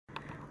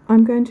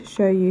I'm going to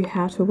show you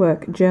how to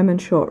work German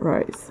short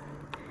rows.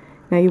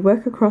 Now you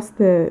work across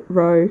the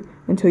row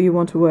until you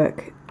want to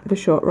work the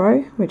short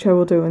row, which I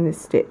will do in this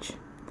stitch.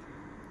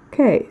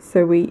 Okay,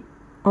 so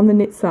on the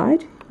knit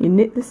side, you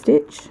knit the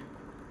stitch,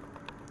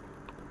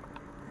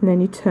 and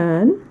then you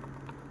turn,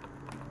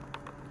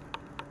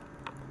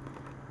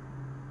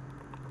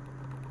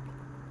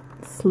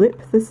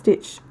 slip the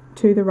stitch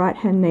to the right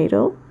hand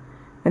needle,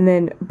 and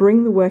then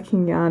bring the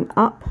working yarn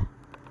up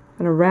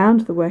and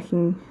around the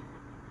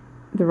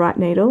right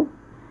needle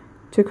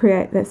to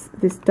create this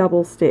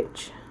double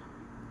stitch.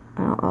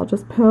 I'll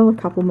just purl a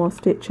couple more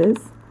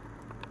stitches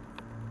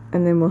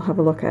and then we'll have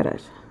a look at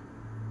it.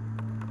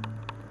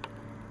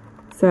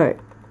 So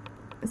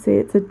see,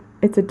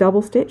 it's a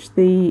double stitch.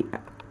 The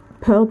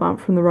purl bump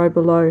from the row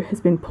below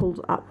has been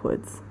pulled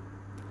upwards,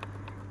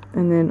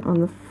 and then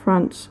on the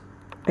front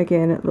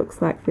again it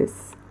looks like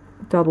this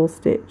double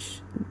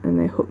stitch, and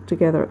they're hooked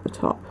together at the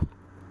top.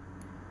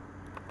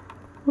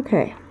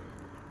 Okay,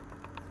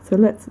 so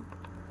let's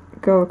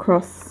go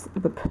across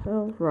the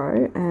purl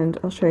row and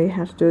I'll show you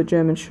how to do a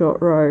German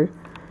short row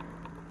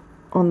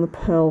on the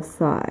purl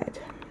side.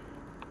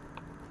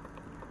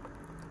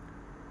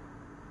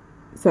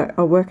 So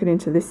I'll work it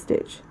into this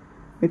stitch.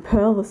 We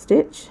purl the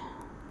stitch,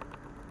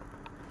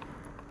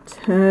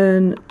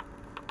 turn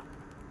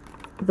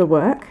the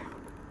work,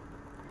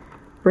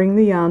 bring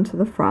the yarn to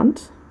the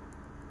front,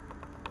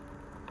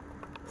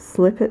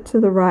 slip it to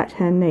the right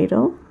hand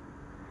needle,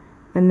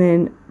 and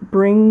then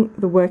bring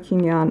the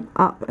working yarn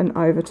up and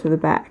over to the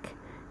back.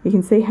 You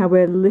can see how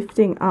we're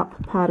lifting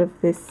up part of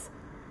this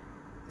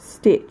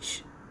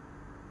stitch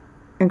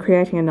and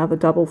creating another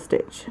double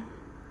stitch.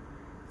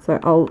 So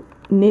I'll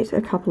knit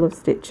a couple of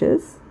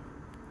stitches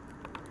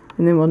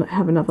and then we'll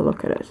have another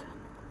look at it.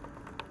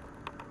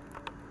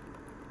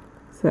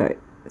 So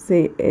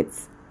see,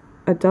 it's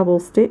a double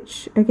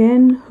stitch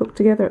again, hooked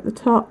together at the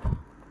top,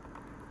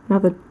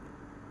 another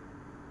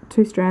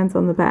 2 strands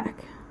on the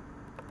back.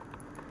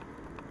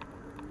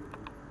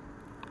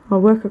 I'll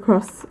work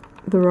across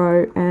the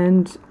row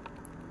and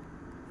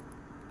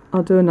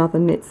I'll do another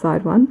knit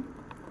side one.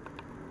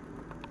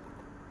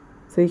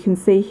 So you can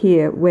see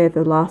here where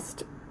the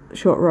last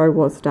short row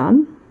was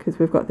done, because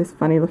we've got this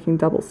funny looking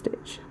double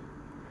stitch.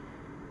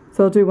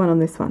 So I'll do one on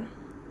this one.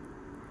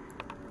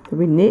 So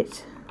we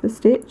knit the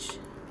stitch,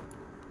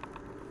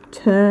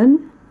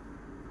 turn,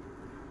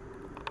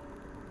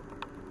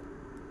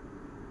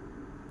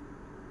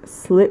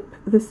 slip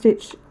the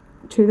stitch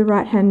to the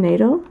right hand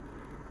needle,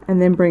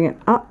 and then bring it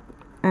up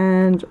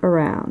and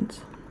around,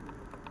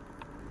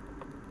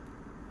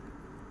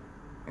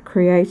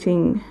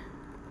 creating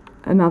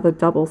another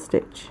double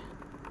stitch.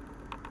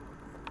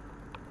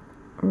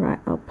 Alright,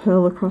 I'll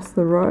purl across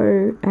the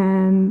row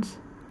and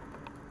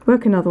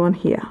work another one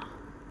here.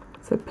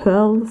 So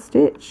purl the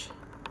stitch,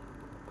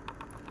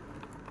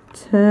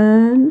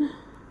 turn,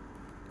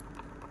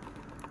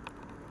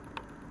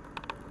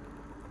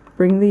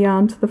 bring the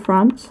yarn to the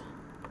front,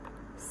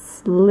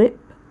 slip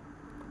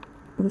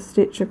the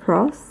stitch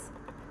across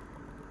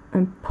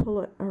and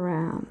pull it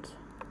around.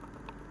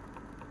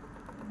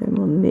 Then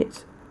we'll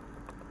knit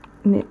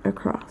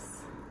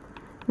across.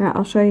 Now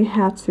I'll show you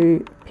how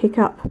to pick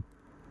up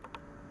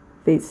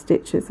these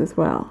stitches as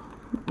well,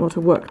 or to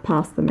work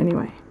past them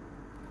anyway.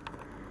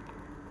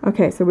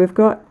 Okay, so we've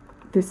got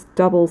this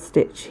double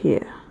stitch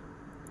here.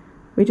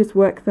 We just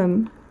work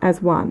them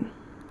as one.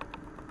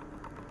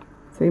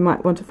 So you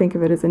might want to think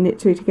of it as a knit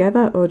 2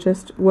 together, or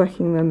just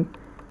working them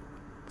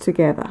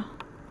together.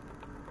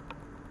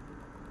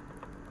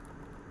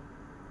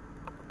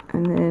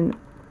 And then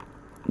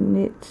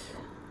knit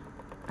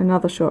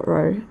another short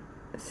row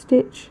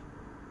stitch,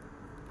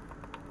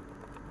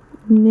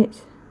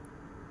 knit,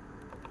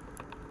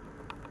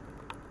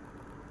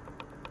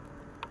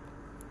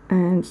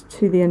 and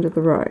to the end of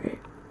the row.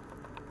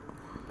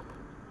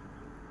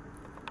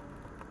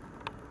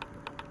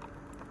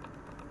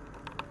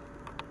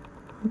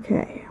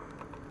 Okay.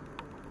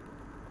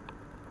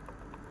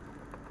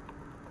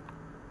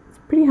 It's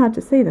pretty hard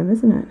to see them,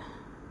 isn't it?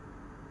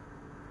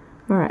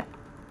 Alright,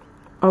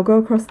 I'll go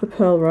across the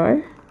purl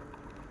row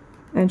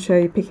and show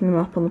you picking them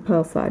up on the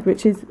purl side,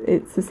 which is,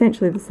 it's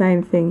essentially the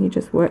same thing, you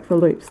just work the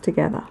loops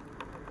together.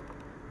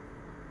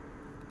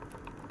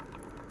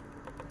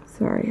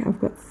 Sorry, I've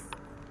got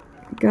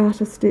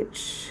garter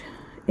stitch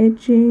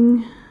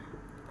edging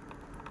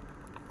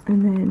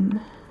and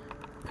then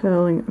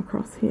purling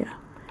across here.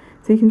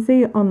 So you can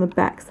see on the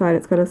back side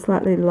it's got a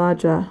slightly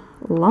larger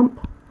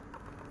lump.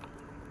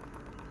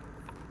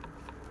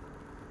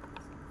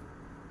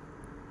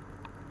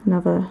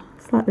 Another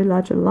slightly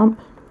larger lump,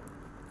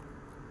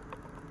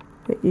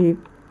 but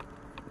you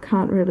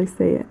can't really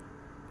see it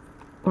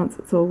once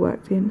it's all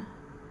worked in.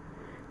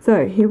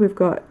 So here we've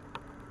got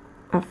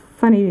a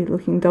funny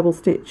looking double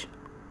stitch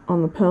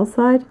on the purl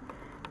side,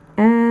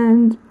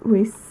 and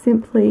we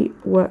simply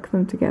work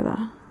them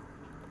together,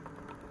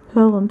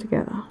 purl them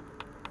together.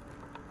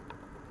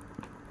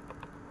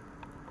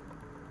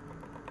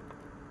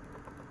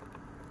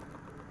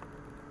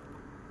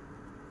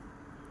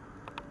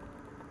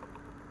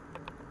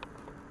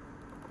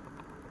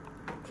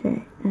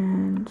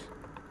 and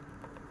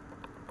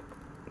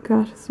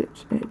garter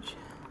stitch edge.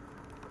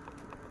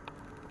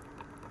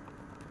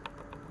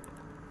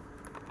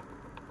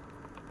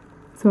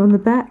 So on the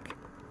back,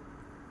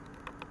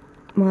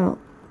 well,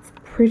 it's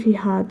pretty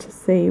hard to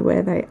see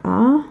where they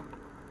are.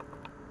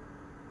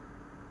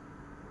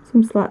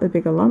 Some slightly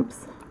bigger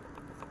lumps.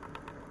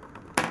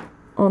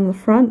 On the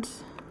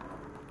front,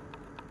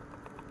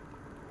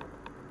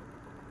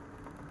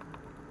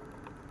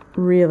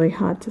 really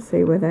hard to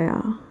see where they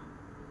are.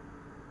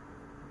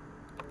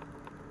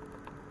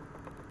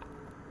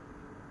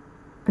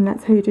 And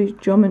that's how you do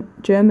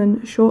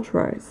German short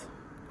rows.